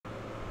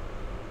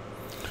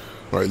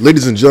All right,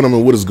 ladies and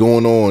gentlemen, what is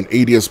going on?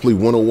 ADS Play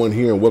 101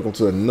 here, and welcome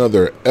to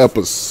another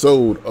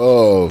episode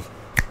of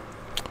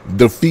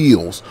The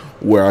Feels,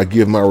 where I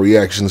give my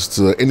reactions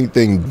to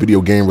anything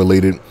video game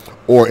related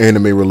or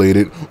anime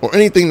related or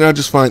anything that I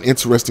just find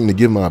interesting to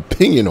give my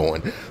opinion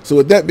on. So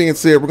with that being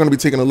said, we're going to be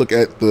taking a look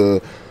at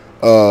the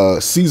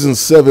Season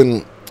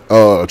 7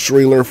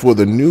 trailer for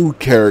the new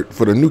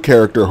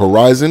character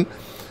Horizon,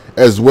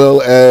 as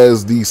well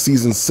as the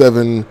Season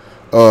 7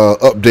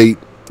 update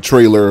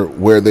trailer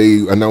where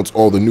they announce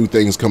all the new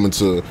things coming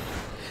to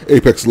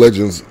Apex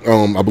Legends,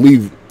 I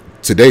believe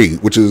today,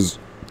 which is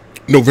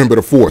November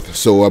the 4th.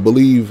 So I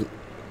believe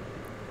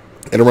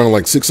at around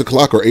like 6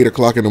 o'clock or 8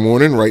 o'clock in the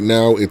morning. Right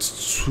now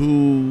it's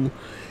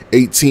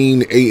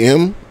 2:18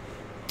 a.m.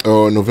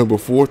 November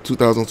 4th,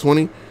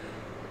 2020.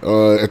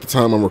 At the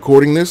time I'm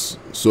recording this.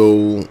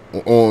 So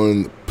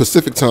on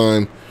Pacific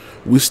time,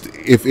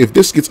 if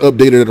this gets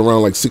updated at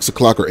around like 6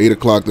 o'clock or 8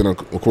 o'clock, then of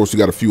course you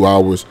got a few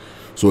hours.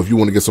 So if you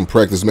want to get some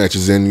practice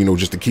matches in,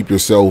 just to keep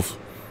yourself,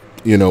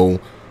 in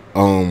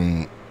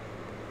the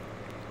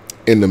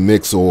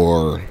mix,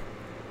 or,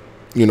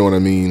 you know what I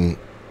mean,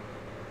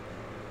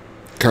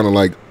 kind of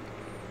like,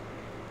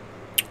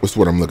 what's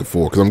what I'm looking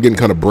for? Because I'm getting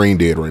kind of brain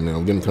dead right now.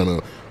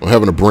 I'm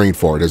having a brain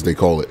fart, as they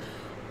call it.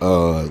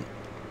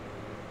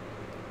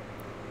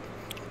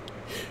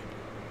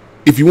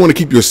 If you want to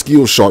keep your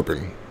skills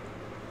sharpened,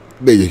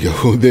 there you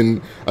go.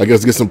 Then I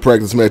guess get some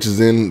practice matches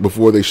in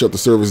before they shut the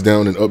servers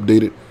down and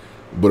update it.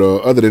 But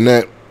other than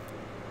that,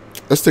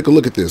 let's take a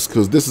look at this,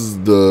 because this is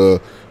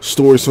the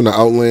Stories from the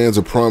Outlands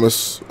of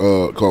Promise,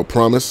 called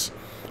Promise.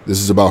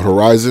 This is about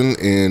Horizon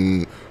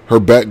and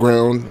her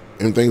background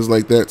and things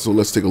like that. So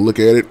let's take a look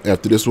at it.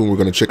 After this one, we're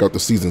going to check out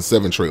the Season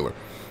 7 trailer.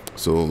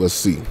 So let's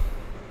see.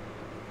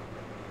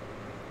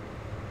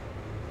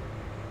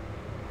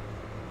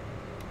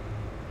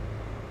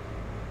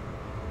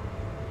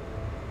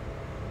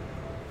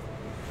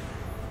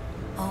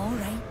 All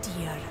right,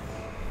 dear.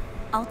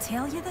 I'll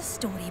tell you the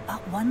story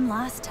but one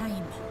last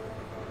time.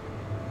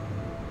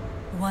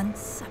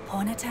 Once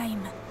upon a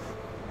time,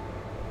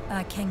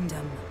 a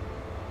kingdom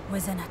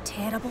was in a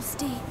terrible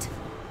state,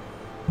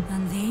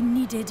 and they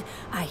needed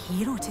a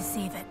hero to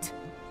save it.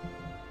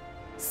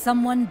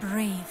 Someone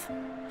brave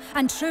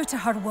and true to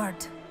her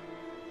word.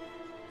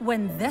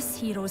 When this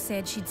hero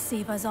said she'd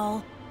save us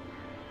all,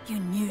 you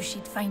knew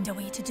she'd find a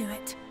way to do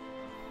it.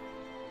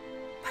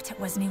 But it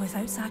wasn't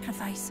without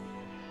sacrifice.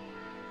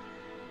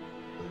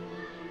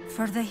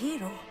 For the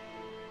hero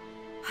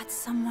had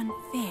someone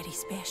very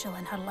special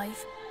in her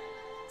life.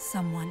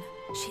 Someone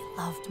she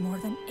loved more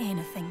than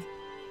anything.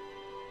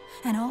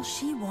 And all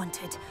she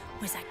wanted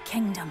was a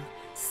kingdom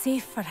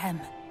safe for him.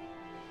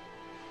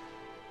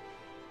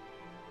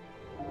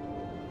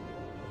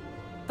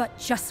 But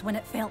just when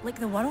it felt like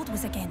the world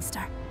was against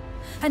her,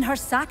 and her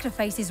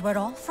sacrifices were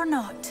all for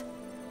naught,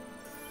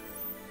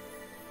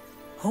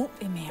 hope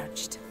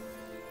emerged.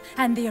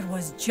 And there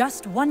was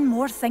just one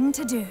more thing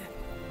to do.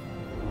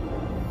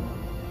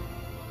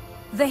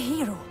 The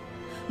hero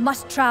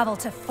must travel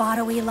to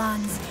faraway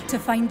lands to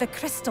find the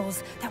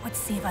crystals that would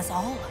save us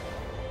all.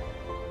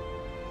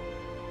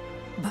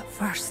 But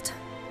first,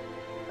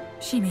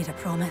 she made a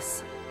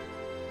promise.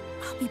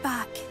 I'll be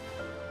back,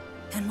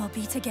 and we'll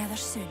be together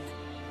soon.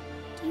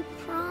 You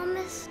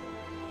promise?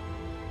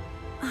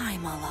 Aye,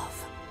 my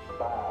love.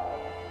 5,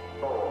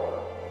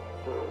 4,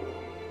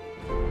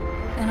 3.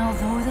 And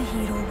although the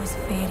hero was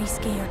very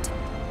scared,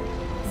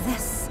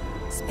 this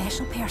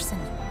special person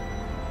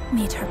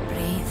made her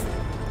brave.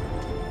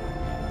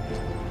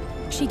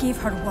 She gave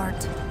her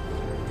word.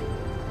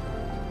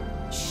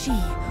 She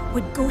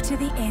would go to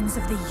the ends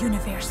of the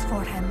universe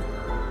for him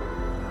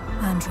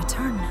and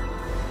return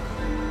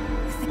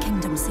with the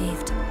kingdom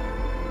saved.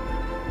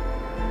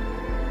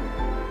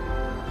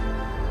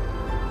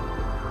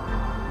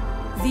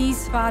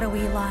 These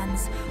faraway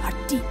lands are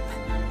deep,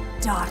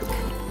 dark,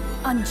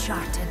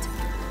 uncharted.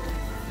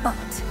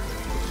 But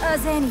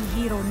as any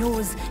hero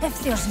knows,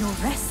 if there's no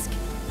risk,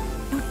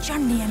 no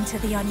journey into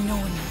the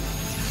unknown,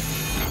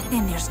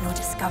 then there's no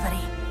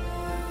discovery.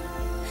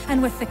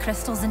 And with the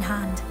crystals in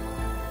hand,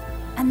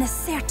 and the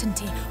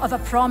certainty of a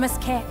promise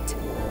kept,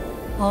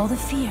 all the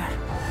fear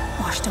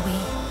washed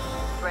away.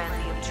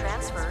 Brandium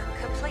transfer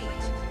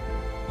complete.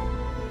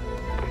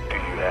 Do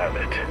you have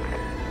it?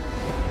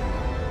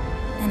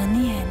 And in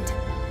the end,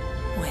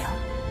 well,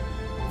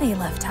 they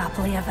lived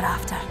happily ever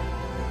after.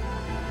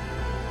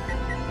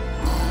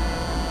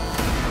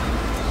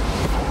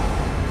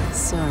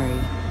 Sorry,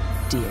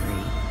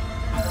 dearie.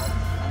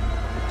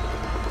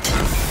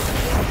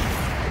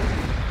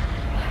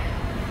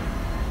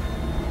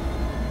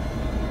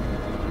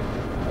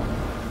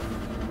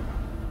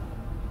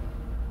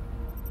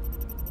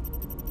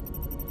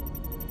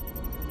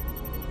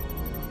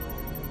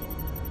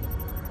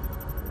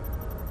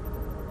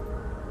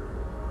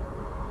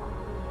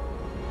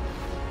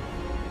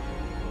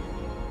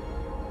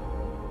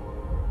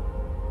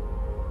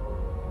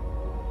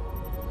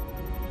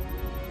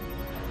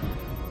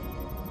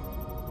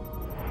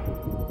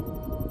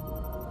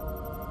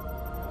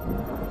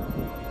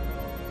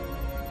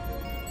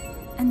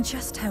 And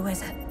just how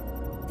is it?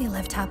 They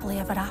lived happily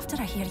ever after,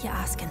 I hear you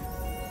asking.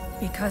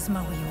 Because,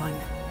 my wee one,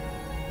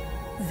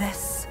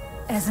 this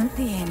isn't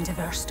the end of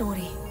our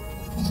story.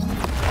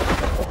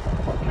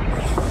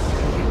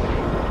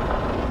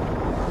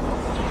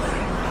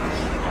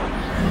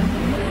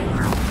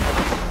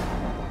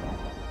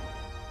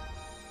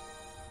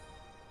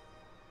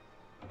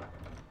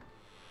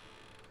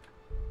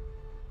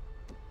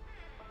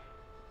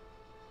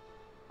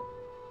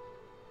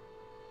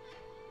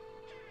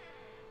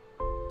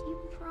 Do you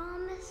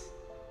promise?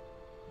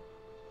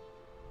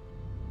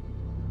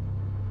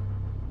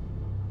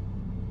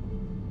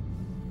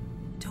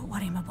 Don't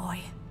worry, my boy.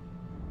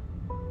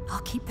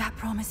 I'll keep that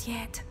promise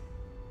yet.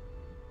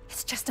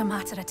 It's just a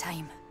matter of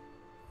time.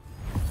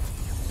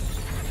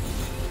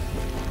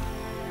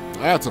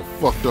 That's a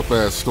fucked up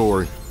ass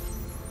story.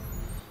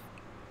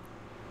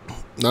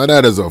 Now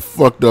that is a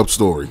fucked up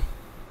story.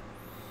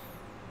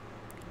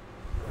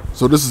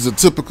 So this is a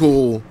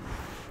typical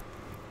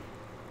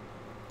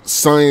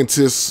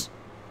scientist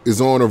is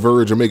on the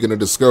verge of making a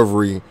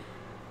discovery,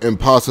 and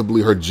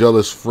possibly her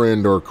jealous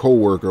friend or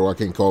coworker, I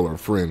can't call her a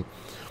friend,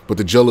 but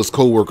the jealous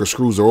coworker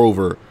screws her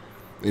over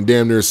and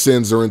damn near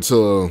sends her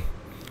into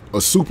a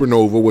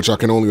supernova, which I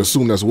can only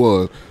assume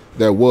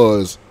that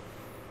was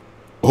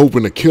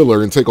hoping to kill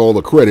her and take all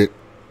the credit,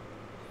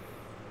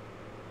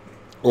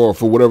 or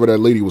for whatever that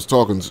lady was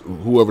talking to,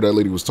 whoever that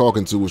lady was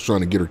talking to was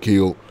trying to get her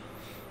killed.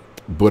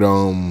 But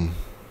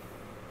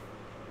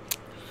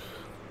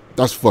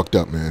that's fucked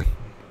up, man.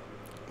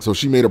 So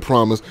she made a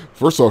promise.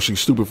 First off, she's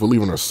stupid for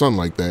leaving her son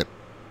like that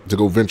to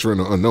go venture in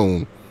the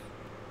unknown.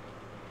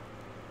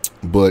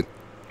 But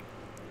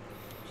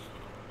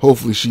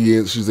hopefully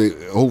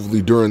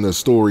hopefully during the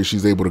story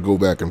she's able to go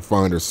back and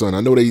find her son.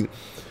 I know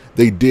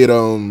they did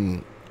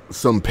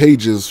some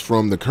pages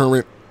from the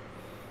current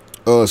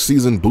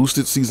season,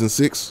 boosted season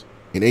 6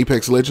 in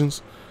Apex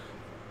Legends,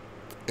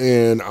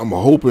 and I'm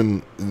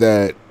hoping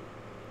that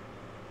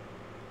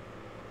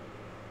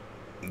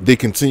they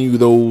continue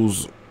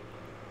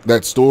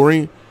that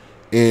story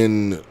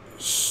in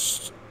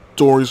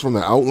stories from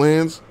the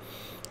Outlands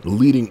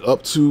leading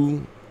up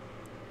to,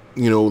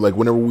 you know, like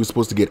whenever we're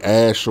supposed to get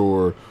Ash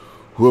or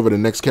whoever the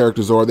next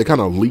characters are. They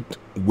kind of leaked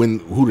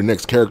who the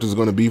next characters are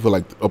going to be for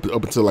like up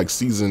until like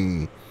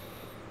season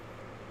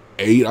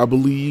 8, I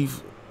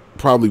believe,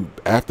 probably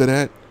after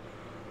that.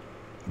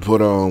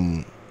 But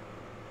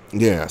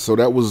yeah, so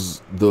that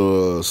was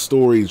the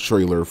story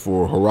trailer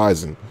for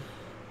Horizon.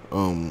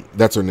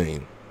 That's her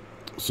name.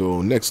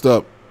 So next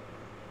up,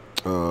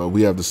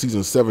 we have the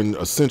season 7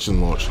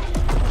 Ascension launch,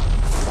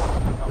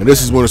 and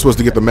this is when we're supposed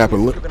to get the map.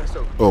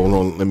 Oh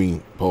no, let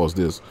me pause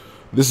this.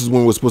 This is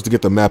when we're supposed to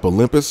get the map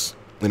Olympus,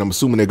 and I'm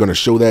assuming they're going to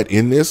show that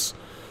in this.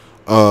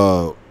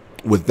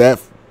 With that,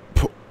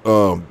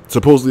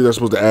 supposedly they're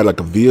supposed to add like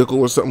a vehicle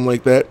or something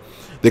like that.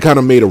 They kind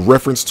of made a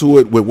reference to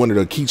it with one of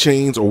the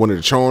keychains or one of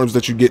the charms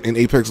that you get in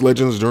Apex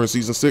Legends during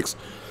season 6.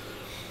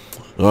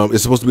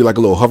 It's supposed to be like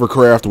a little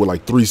hovercraft with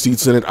like 3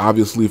 seats in it,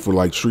 obviously for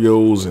like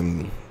trios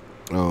and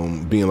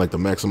being like the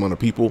max amount of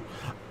people.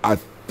 I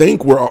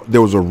think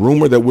there was a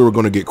rumor that we were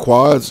going to get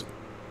quads,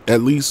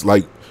 at least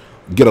like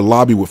get a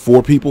lobby with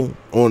 4 people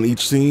on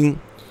each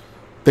scene.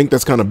 I think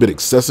that's kind of a bit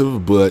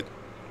excessive, but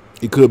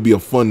it could be a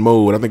fun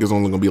mode. I think it's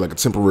only going to be like a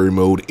temporary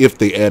mode if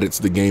they add it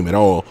to the game at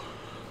all.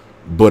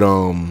 But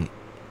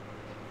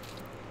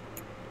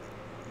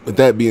with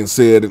that being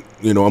said,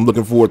 you know, I'm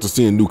looking forward to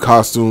seeing new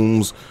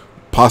costumes,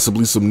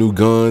 possibly some new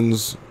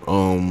guns,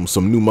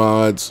 some new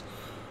mods,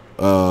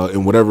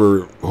 and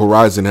whatever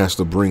Horizon has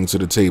to bring to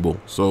the table.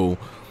 So,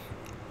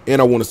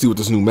 and I want to see what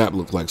this new map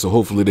looks like. So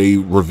hopefully they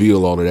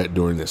reveal all of that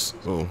during this.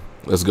 So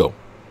let's go.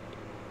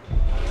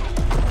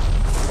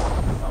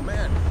 Oh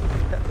man,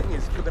 that thing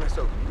is giving us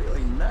a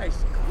really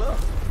nice look.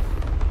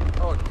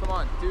 Oh, come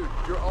on, dude,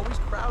 you're always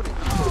crowded.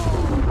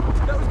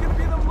 That was gonna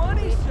be the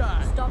money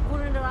shot. Stop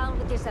fooling around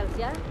with yourself,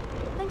 yeah?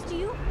 Thanks to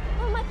you,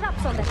 all my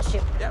crap's on that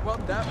ship. Yeah, well,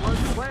 that was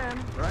the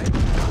plan, right?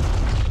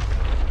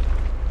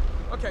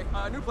 Okay,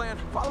 new plan.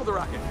 Follow the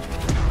rocket.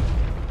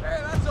 Hey,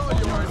 that's all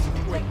yours.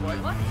 Wait,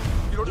 what?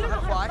 You don't know how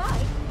to fly?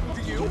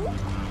 Do you?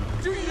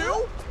 Do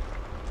you?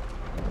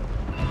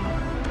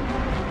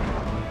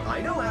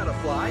 I know how to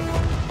fly.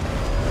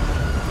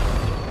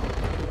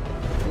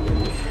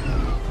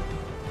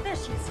 There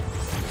she is.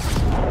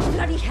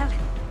 Bloody hell.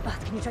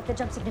 Bath, can you track the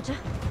jump signature?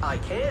 I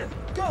can.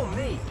 Go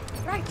me.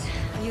 Right.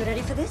 Are you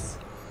ready for this?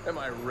 Am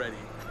I ready?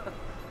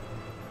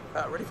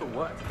 Ready for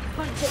what?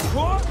 One, two.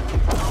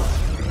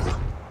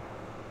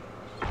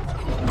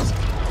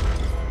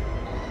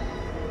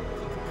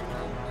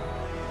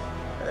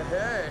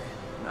 Hey,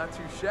 not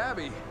too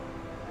shabby.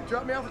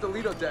 Drop me off at the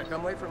Lido deck.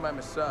 I'm late for my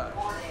massage.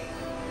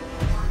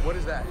 What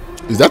is that?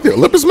 Is that the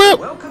Olympus map?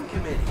 Welcome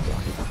committee.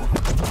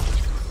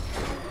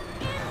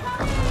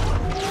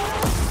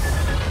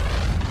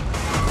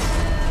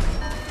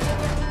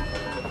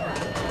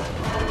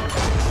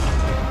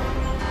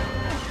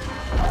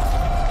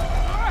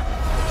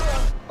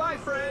 Bye,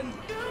 friend.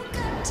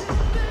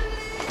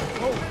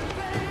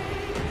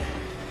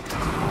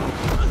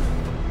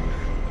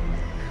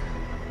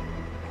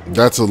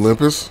 That's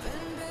Olympus.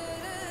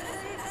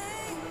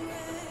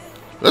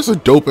 That's a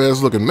dope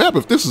ass looking map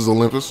if this is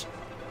Olympus,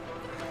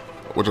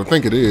 which I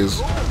think it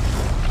is. Oh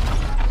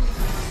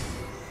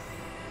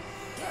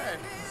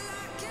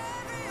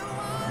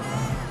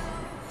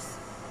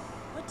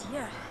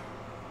dear.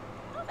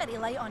 Not very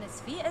light on his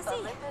feet, is he?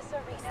 Olympus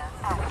Arena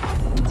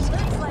active.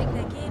 Looks like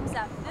the game's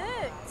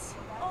afoot.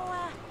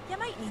 Oh, you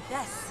might need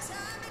this.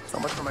 So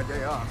much for my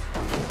day off.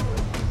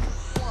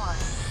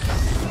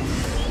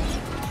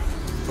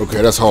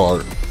 Okay, that's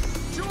hard.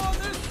 You on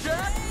this,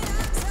 Jack?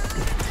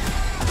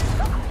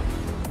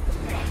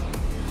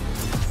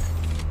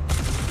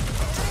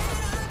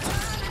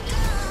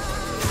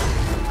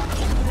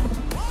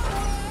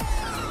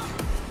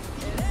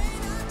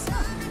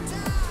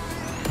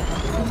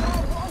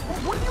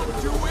 What are you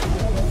doing?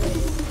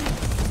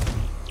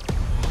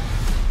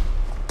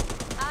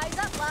 Eyes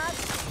up,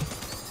 lads.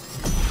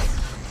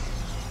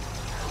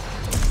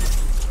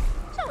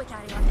 Shall we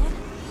carry on then?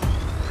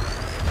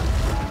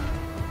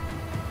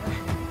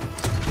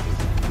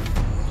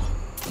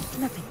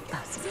 Nothing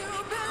possible.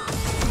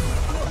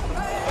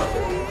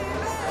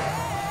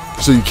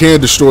 So you can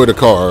destroy the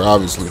car,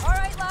 obviously. All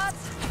right,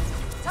 lads.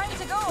 Time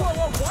to go.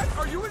 Whoa, what?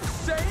 Are you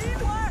insane?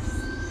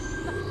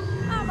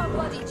 I'm a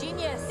bloody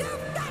genius.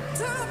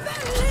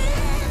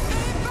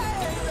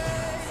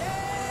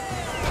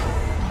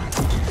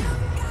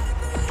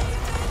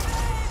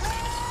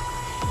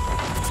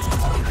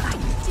 I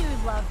do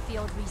love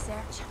field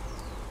research.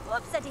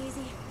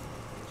 Whoops-a-daisy.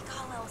 You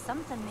got a little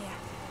something there.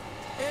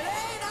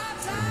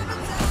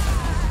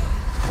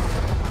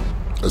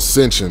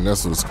 Ascension,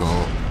 that's what it's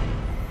called.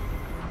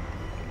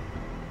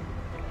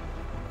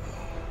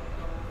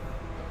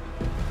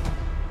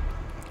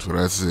 So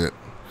that's it.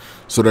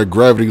 So that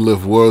gravity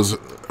lift was a,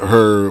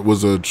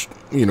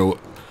 you know,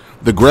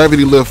 the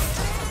gravity lift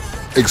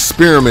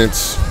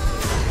experiments.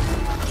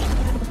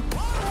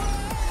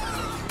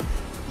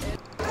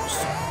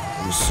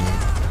 Let's see.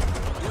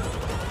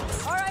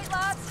 All right,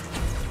 lads.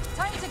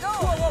 Time to go.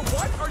 Whoa,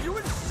 what? Are you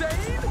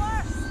insane?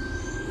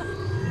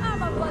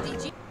 I'm a bloody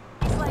genius.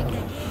 It's like a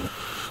game.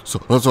 So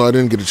that's why I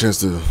didn't get a chance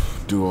to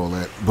do all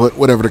that. But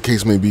whatever the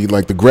case may be,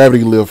 like the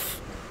gravity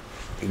lift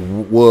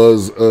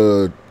was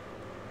a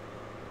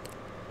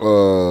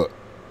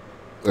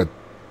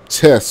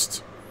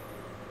test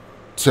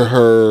to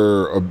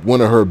her,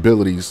 one of her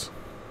abilities.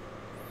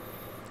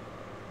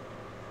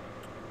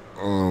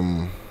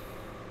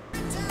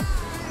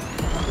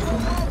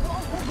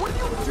 What are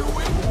you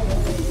doing?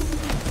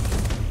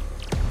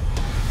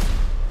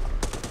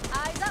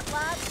 Eyes up,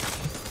 lads.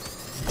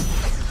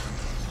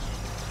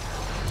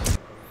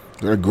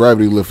 That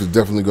gravity lift is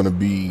definitely going to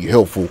be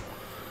helpful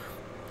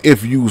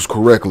if used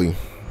correctly.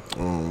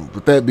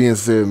 With that being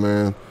said,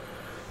 man,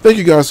 thank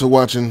you guys for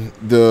watching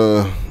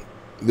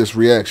this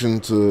reaction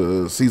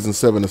to Season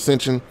 7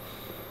 Ascension,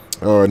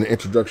 an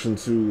introduction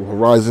to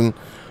Horizon.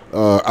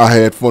 I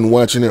had fun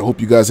watching it. Hope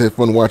you guys had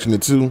fun watching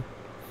it too.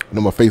 I know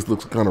my face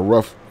looks kind of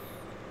rough.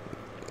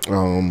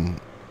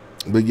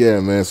 But yeah,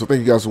 man, so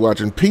thank you guys for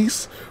watching.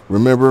 Peace.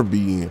 Remember,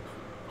 be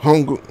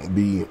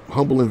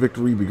humble in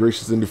victory, be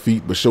gracious in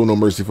defeat, but show no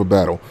mercy for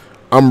battle.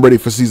 I'm ready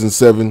for Season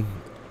 7.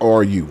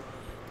 Are you?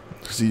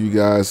 See you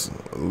guys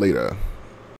later.